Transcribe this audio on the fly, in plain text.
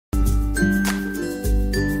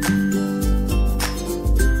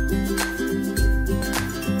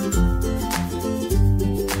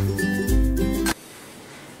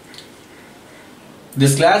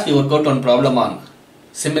This class we work out one problem on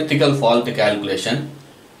symmetrical fault calculation.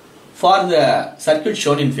 For the circuit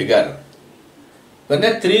shown in figure, when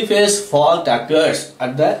a three-phase fault occurs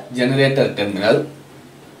at the generator terminal,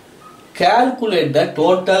 calculate the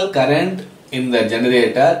total current in the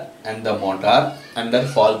generator and the motor under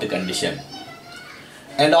fault condition,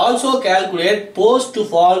 and also calculate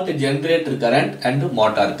post-fault generator current and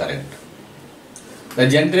motor current. The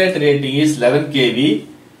generator rating is 11 kV,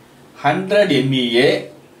 100 MVA,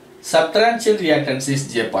 substantial reactance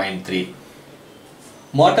is 0.3.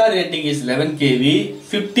 Motor rating is 11 kV,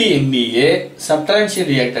 50 MVA, substantial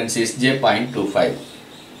reactance is 0.25.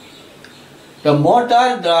 The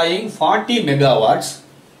motor drawing 40 megawatts,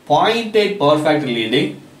 0.8 power factor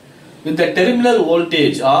leading with the terminal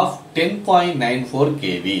voltage of 10.94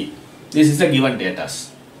 kV. This is the given data.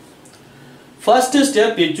 First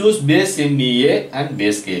step, we choose base MVA and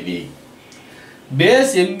base kV.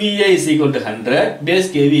 Base MVA is equal to 100, base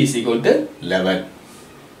kV is equal to 11.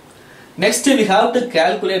 Next, we have to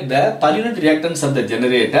calculate the per unit reactance of the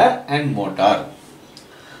generator and motor.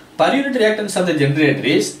 Per unit reactance of the generator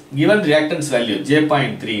is given reactance value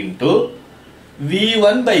J.3 into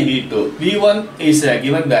V1 by V2. V1 is a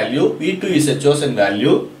given value, V2 is a chosen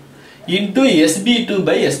value, into SB2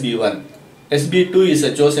 by SB1. SB2 is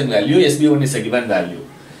a chosen value, SB1 is a given value.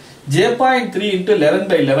 J.3 into 11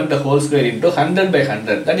 by 11 the whole square into 100 by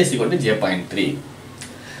 100, that is equal to J.3.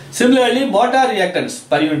 Similarly, motor reactance,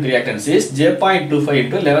 per unit reactance is J.25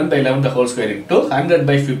 into 11 by 11 the whole square into 100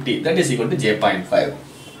 by 50, that is equal to J.5.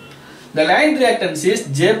 The line reactance is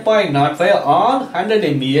J.05 on 100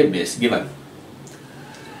 MVA base given.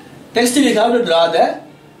 Next, we have to draw the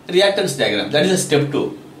reactance diagram, that is step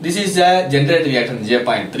 2. This is the generator reactance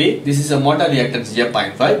J.3, this is a motor reactance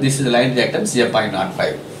J.5, this is the line reactance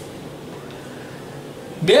J.05.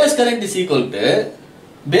 Base current is equal to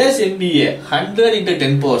base MVA 100 into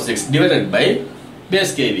 10 power 6 divided by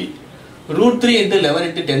base kV root 3 into 11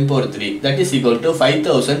 into 10 power 3, that is equal to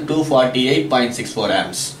 5248.64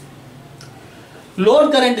 amps.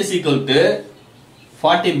 Load current is equal to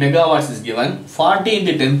 40 megawatts is given, 40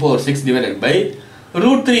 into 10 power 6 divided by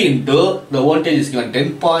root 3 into the voltage is given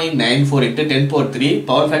 10.94 into 10 power 3,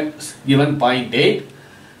 power factor is given 0.8,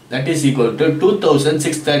 that is equal to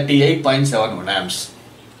 2638.71 amps.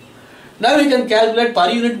 Now we can calculate per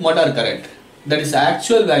unit motor current, that is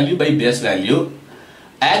actual value by base value.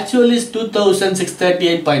 Actual is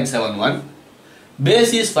 2638.71,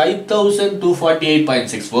 base is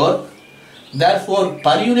 5248.64, therefore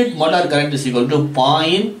per unit motor current is equal to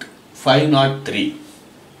 0.503.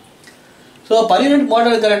 So per unit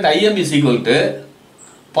motor current IM is equal to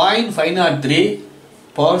 0.503,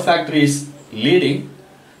 power factor is leading,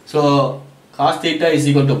 so cos theta is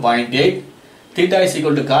equal to 0.8, theta is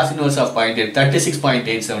equal to cos inverse of 0.8,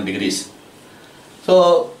 36.87 degrees.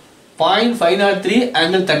 So 0.503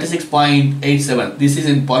 angle 36.87, this is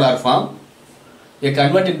in polar form. We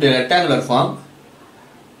convert into rectangular form.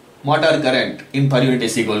 Motor current in per unit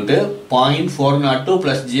is equal to 0.402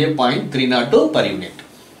 plus J.302 per unit.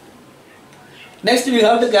 Next, we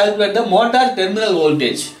have to calculate the motor terminal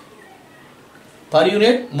voltage. Per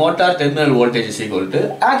unit motor terminal voltage is equal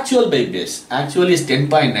to actual by base. Actual is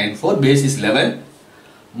 10.94, base is 11.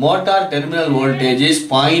 Motor terminal voltage is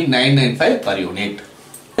 0.995 per unit.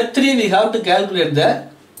 Step 3, we have to calculate the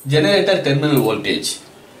generator terminal voltage.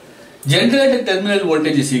 Generator terminal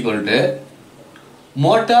voltage is equal to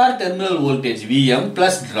motor terminal voltage Vm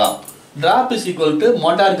plus drop. Drop is equal to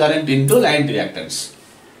motor current into line reactance.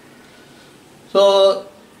 So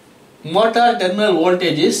motor terminal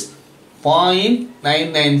voltage is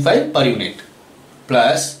 0.995 per unit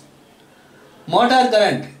plus motor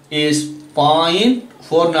current is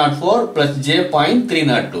 0.404 plus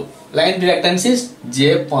J.302. Line reactance is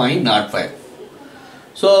J.05.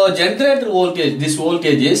 So generator voltage, this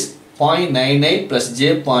voltage is 0.98 plus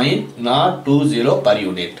J.020 per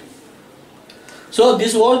unit. So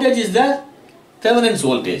this voltage is the Thevenin's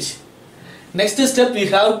voltage. Next step, we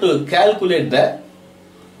have to calculate the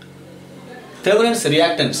Thevenin's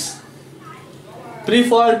reactance.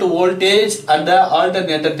 Pre-fault voltage at the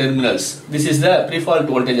alternator terminals. This is the pre-fault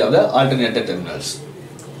voltage of the alternator terminals.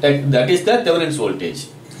 That is the Thevenin's voltage.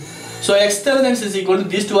 So X Thevenin's is equal to,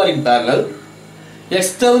 these two are in parallel.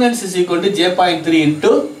 X Thevenin's is equal to J.3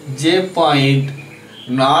 into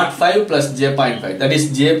J.05 plus J.5, that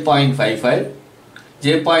is J.55.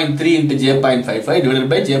 J.3 into J.55 divided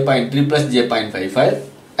by J.3 plus J.55.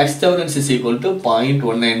 X Thevenin's is equal to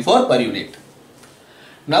 0.194 per unit.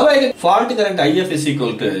 Now I get fault current IF is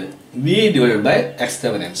equal to V divided by X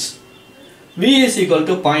Thevenin's. V is equal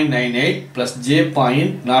to 0.98 plus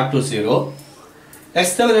J.020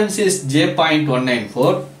 External is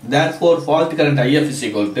J.194. Therefore, fault current IF is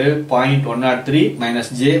equal to 0.103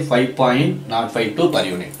 minus J5.052 per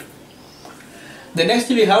unit. The next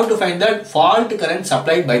we have to find that fault current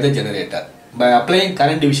supplied by the generator. By applying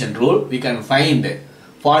current division rule, we can find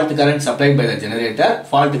fault current supplied by the generator,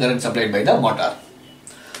 fault current supplied by the motor.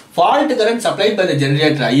 Fault current supplied by the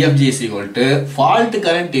generator IFG is equal to fault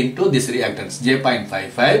current into this reactance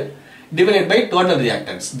J.55 divided by total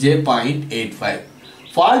reactance J.85.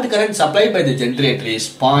 Fault current supplied by the generator is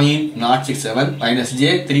 0.067 minus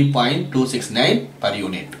J3.269 per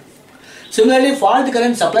unit. Similarly, fault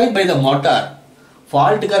current supplied by the motor,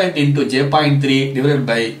 fault current into J.3 divided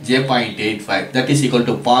by J.85, that is equal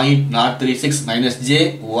to 0.036 minus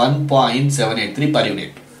J1.783 per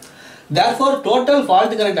unit. Therefore, total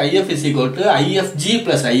fault current IF is equal to IFG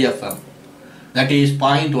plus IFM, that is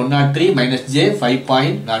 0.103 minus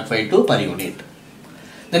J5.052 per unit.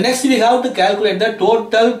 The next we have to calculate the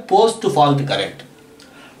total post-fault current.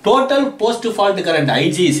 Total post-fault current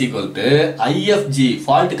IG is equal to IFG,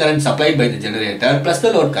 fault current supplied by the generator, plus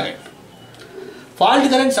the load current. Fault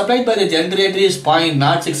current supplied by the generator is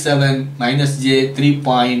 0.067 minus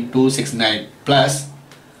J3.269 plus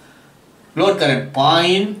load current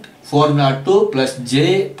 0.402 plus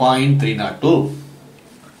J.302.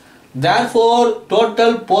 Therefore,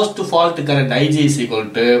 total post-fault current IG is equal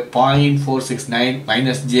to 0.469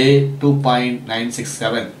 minus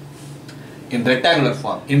J2.967 in rectangular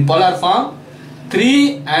form. In polar form,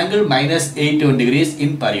 3 angle minus 81 degrees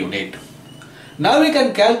in per unit. Now we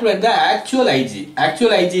can calculate the actual IG.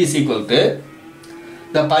 Actual IG is equal to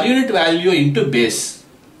the per unit value into base.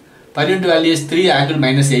 Per unit value is 3 angle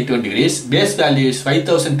minus 81 degrees. Base value is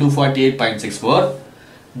 5248.64.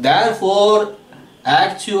 Therefore,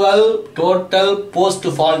 actual total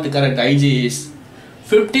post-fault current IG is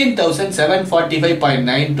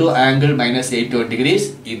 15,745.92 angle minus 81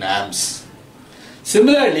 degrees in amps.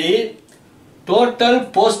 Similarly, total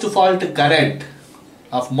post-fault current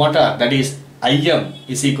of motor, that is IM,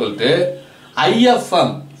 is equal to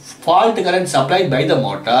IFM, fault current supplied by the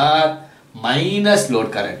motor minus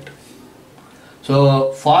load current.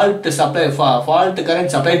 So, fault current supplied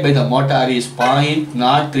by the motor is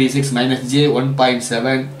 0.036 minus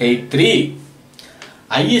J1.783.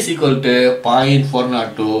 I is equal to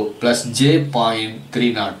 0.402 plus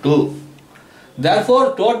J.302.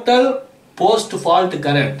 Therefore, total post-fault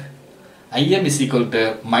current IM is equal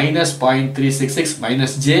to minus 0.366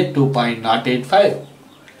 minus J2.085.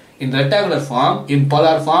 In rectangular form, in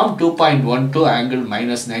polar form, 2.12 angle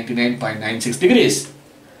minus 99.96 degrees.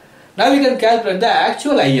 Now we can calculate the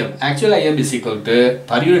actual IM. Actual IM is equal to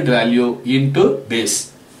per unit value into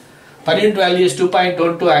base. Per unit value is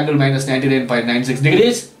 2.12 angle minus 99.96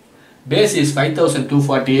 degrees. Base is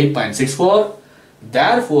 5248.64.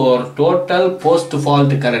 Therefore, total post-fault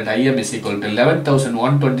current IM is equal to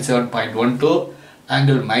 11,127.12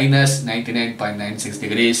 angle minus 99.96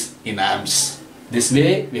 degrees in amps. This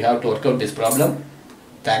way we have to work out this problem.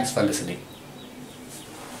 Thanks for listening.